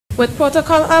With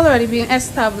protocol already being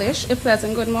established, a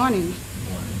pleasant good morning.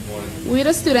 We,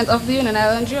 the students of the Union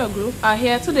Island Geo Group, are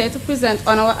here today to present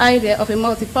on our idea of a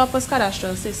multi-purpose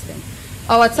cadastral system.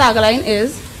 Our tagline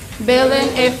is, building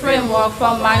a framework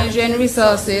for managing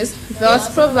resources,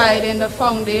 thus providing the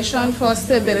foundation for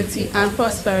stability and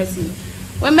prosperity.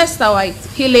 When Mr. White,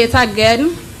 he late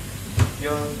again.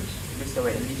 Mr.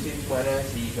 White, this is what I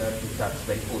see to tax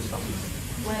by post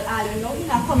office. Well, I don't know, he's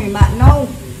not coming back now.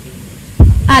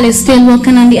 Alice still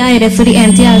working on the idea for the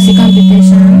NTRC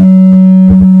competition.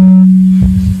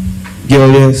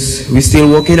 Yes, we're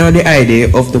still working on the idea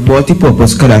of the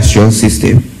multi-purpose cadastral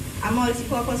system. A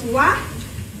multi-purpose what?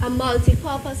 A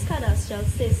multi-purpose cadastral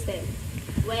system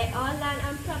where all land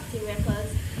and property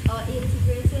records are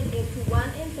integrated into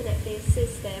one internet-based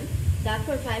system that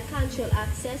provide control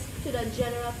access to the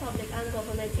general public and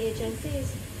government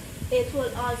agencies. It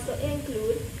will also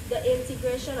include the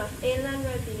integration of inland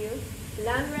revenue,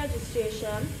 land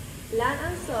registration, land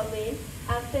and surveying,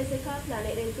 and physical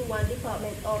planning into one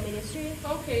department or ministry.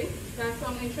 Okay, that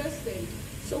sounds interesting.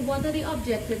 So what are the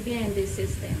objectives behind this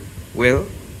system? Well,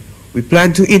 we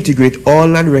plan to integrate all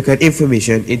land record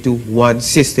information into one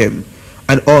system,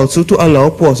 and also to allow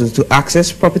persons to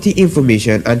access property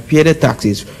information and pay the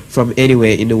taxes from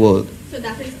anywhere in the world. So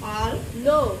that is all?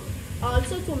 No,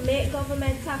 also to make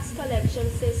government tax collection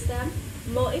system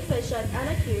more efficient and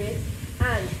accurate,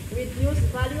 and reduce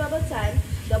valuable time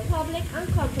the public and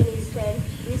companies spend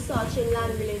researching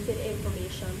land-related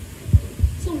information.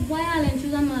 So why aren't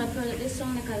you another project? This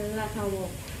sounds like a lot of work.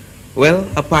 Well,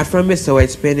 apart from Mr. White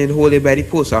spending wholly by the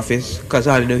post office, because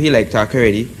I know he like talk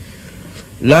already,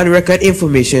 land record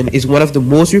information is one of the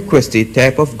most requested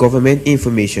type of government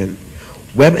information.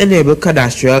 Web-enabled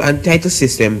cadastral and title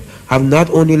system have not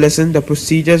only lessened the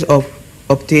procedures of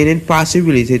obtaining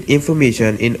parcel-related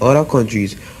information in other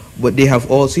countries, but they have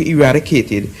also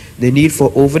eradicated the need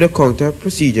for over-the-counter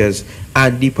procedures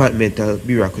and departmental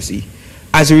bureaucracy.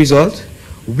 As a result,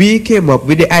 we came up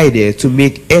with the idea to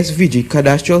make SVG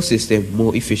cadastral system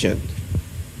more efficient.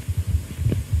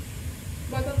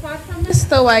 But apart from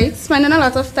Mr. White spending a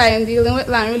lot of time dealing with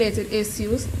land-related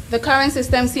issues, the current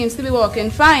system seems to be working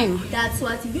fine. That's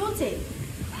what you think.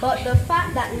 But the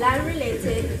fact that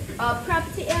land-related or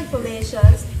property information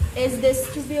is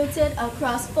distributed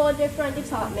across 4 different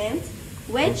departments,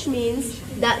 which means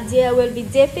that there will be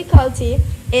difficulty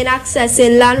in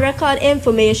accessing land record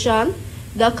information.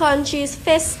 The country's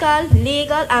fiscal,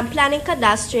 legal, and planning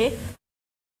cadastre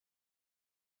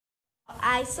are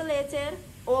isolated,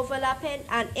 overlapping,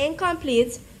 and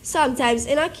incomplete, sometimes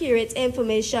inaccurate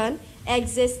information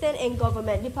existing in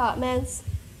government departments.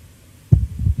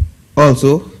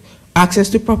 Also, access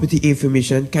to property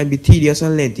information can be tedious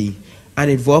and lengthy, and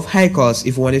involve high costs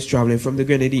if one is traveling from the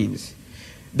Grenadines.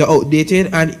 The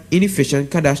outdated and inefficient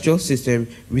cadastral system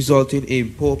resulting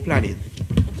in poor planning,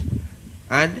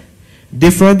 and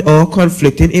different or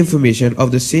conflicting information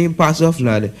of the same parcel of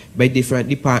land by different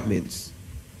departments.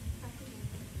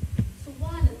 So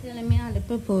what are they telling me are they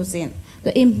proposing?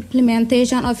 The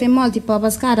implementation of a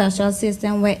multi-purpose cadastral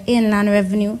system where inland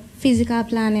revenue, physical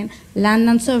planning, land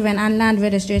and surveying, and land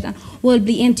registration will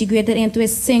be integrated into a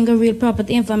single real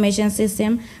property information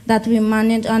system that will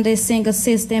manage under a single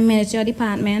system ministry or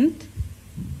department.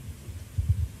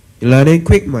 You're learning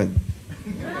quick, man.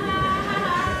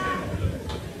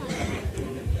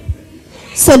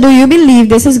 So do you believe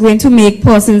this is going to make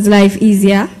persons' life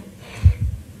easier?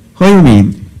 How you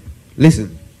mean?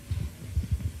 Listen.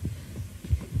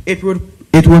 It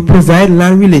would provide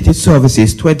land-related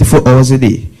services 24 hours a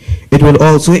day. It will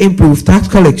also improve tax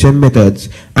collection methods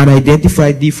and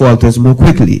identify defaulters more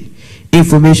quickly.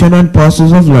 Information on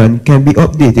parcels of land can be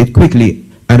updated quickly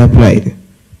and applied.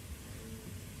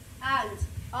 And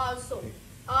also,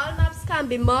 all maps can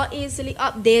be more easily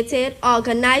updated,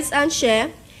 organized, and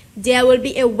shared. There will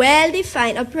be a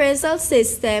well-defined appraisal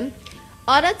system.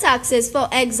 Other taxes, for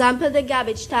example the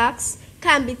garbage tax,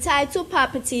 can be tied to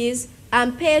properties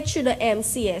and paid through the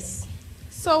MCS.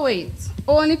 So wait,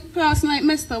 only person like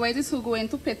Mr. White is who going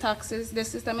to pay taxes, the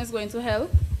system is going to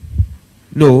help?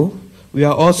 No, we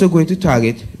are also going to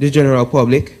target the general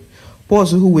public,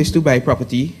 persons who wish to buy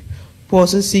property,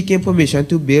 persons seeking permission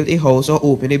to build a house or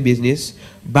open a business,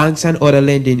 banks and other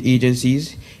lending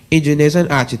agencies, engineers and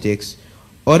architects,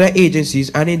 other agencies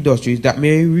and industries that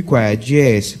may require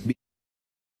GIS.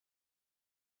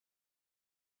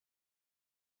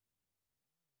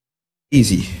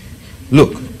 Easy.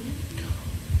 Look,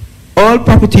 all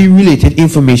property-related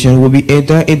information will be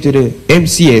entered into the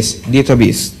MCS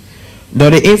database. Now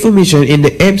the information in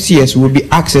the MCS will be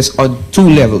accessed on 2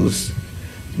 levels.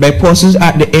 By persons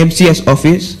at the MCS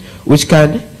office, which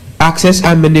can access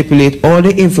and manipulate all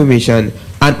the information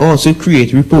and also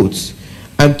create reports.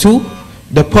 And 2,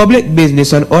 the public,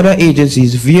 business and other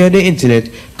agencies via the internet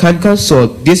can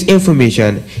consult this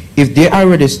information if they are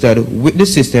registered with the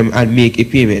system and make a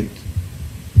payment.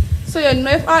 So you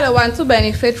know if all want to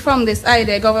benefit from this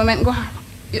idea, government go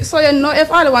have. So you know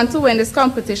if all want to win this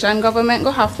competition, government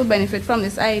go have to benefit from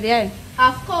this idea.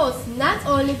 Of course, not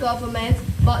only government,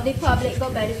 but the public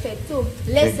will benefit too.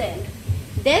 Listen,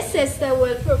 this system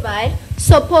will provide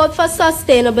support for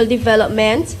sustainable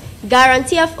development,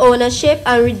 guarantee of ownership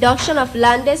and reduction of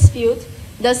land dispute.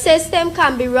 The system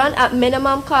can be run at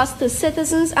minimum cost to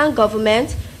citizens and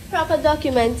government, proper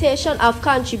documentation of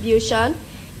contribution,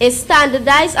 a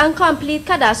standardized and complete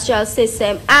cadastral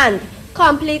system, and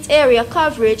complete area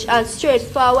coverage and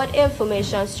straightforward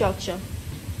information structure.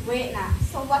 Wait now,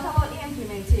 so what about the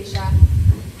implementation?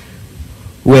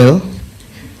 Well,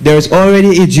 there is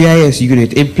already a GIS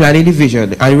unit in planning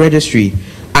division and registry,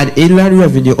 and Inland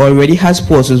Revenue already has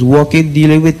persons working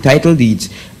dealing with title deeds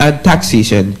and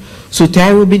taxation, so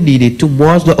time will be needed to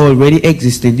merge the already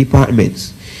existing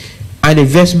departments. An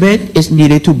investment is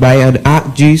needed to buy an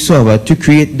ArcGIS server to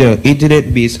create the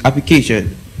internet-based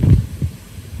application.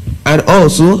 And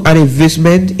also, an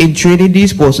investment in training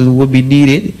these persons will be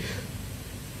needed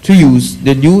to use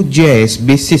the new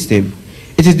GIS-based system.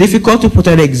 It is difficult to put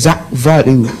an exact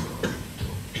value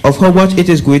of how much it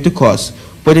is going to cost,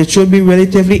 but it should be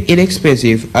relatively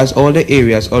inexpensive as all the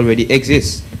areas already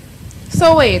exist.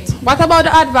 So wait, what about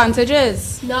the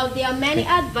advantages? Now, there are many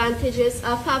advantages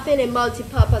of having a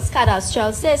multi-purpose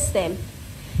cadastral system.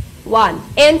 1.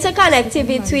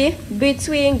 Interconnectivity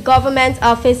between government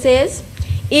offices,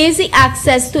 easy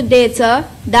access to data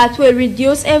that will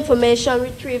reduce information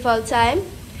retrieval time,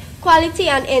 quality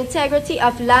and integrity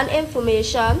of land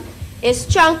information, a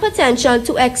strong potential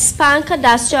to expand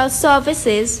cadastral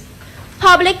services,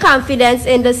 public confidence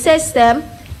in the system,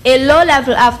 a low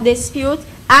level of dispute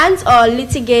and or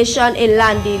litigation in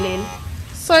land dealing.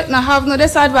 So it now have no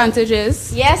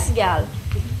disadvantages? Yes, girl.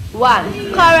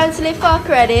 1. Currently for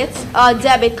credit or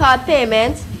debit card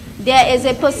payment, there is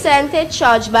a percentage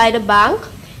charged by the bank.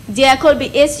 There could be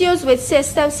issues with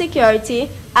system security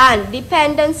and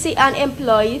dependency on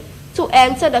employee to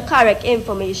enter the correct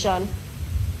information.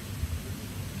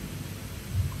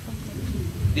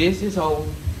 This is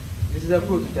a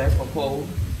prototype of how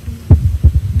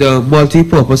the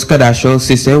multi-purpose cadastral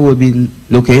system will be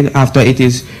looking after it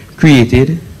is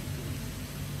created.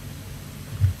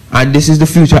 And this is the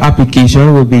future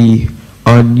application will be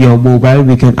on your mobile.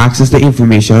 We can access the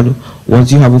information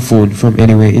once you have a phone from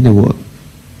anywhere in the world.